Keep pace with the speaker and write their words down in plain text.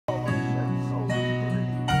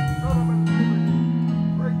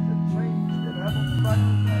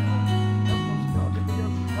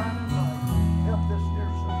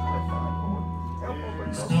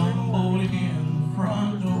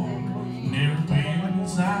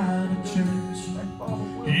inside a church.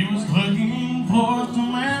 He was looking for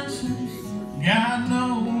some answers. God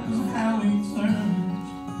knows how he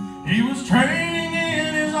searched. He was trading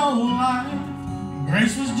in his old life.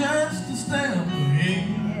 Grace was just a step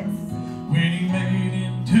ahead. When he made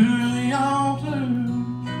it to the altar,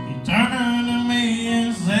 he turned to me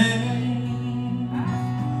and said,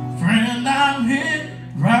 "Friend, I've hit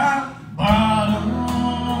rock bottom.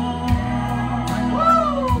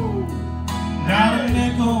 Woo! Not a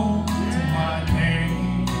nickel to my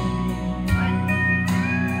name.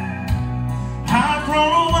 I've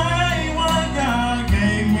thrown away what God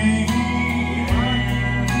gave me,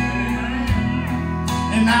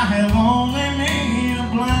 and I have only me to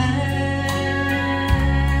blame.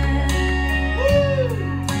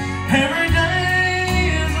 Every day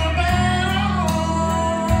is a battle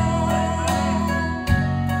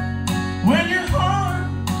when your heart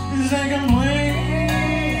is incomplete.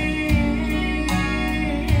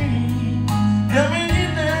 Help me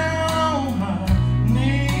get down on my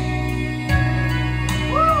knees,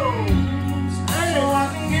 so I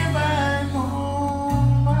can get back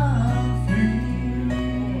on my feet."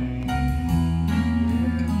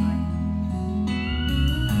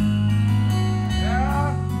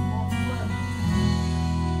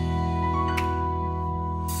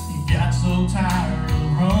 He got so tired of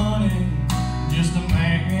running, just a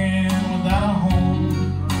man without a home.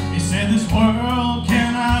 He said, "This world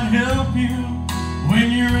cannot help you when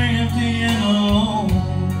you're empty and alone."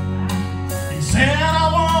 He said, "I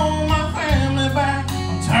want my family back.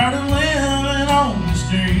 I'm tired of living on the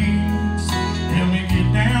streets. Help me get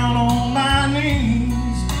down on my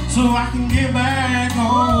knees so I can get back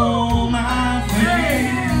on my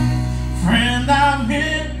feet. Friend, I've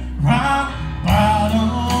hit rock bottom.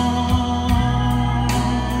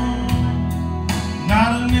 Not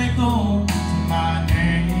a nickel to my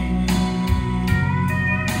name.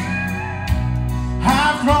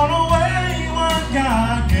 I've thrown away what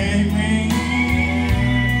God gave me,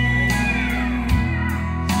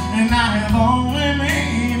 and I have only me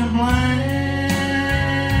to blame.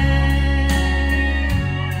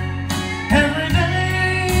 Every day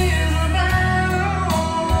is a battle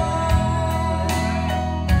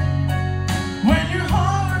when your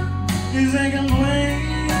heart is incomplete.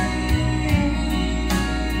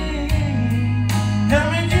 Help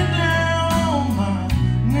me get down on my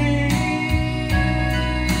knees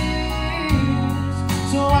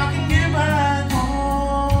so I can get back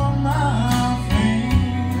on my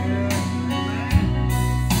feet.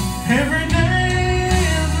 Every day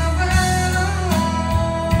is a battle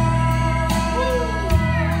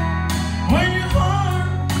when your heart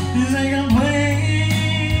is incomplete.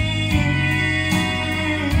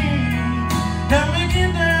 Help me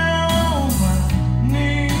get down on my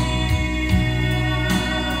knees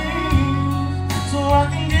so I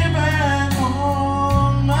can get back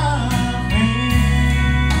on my feet.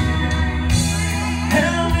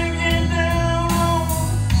 Help me get down on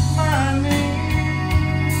my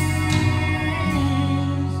knees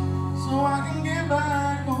so I can get back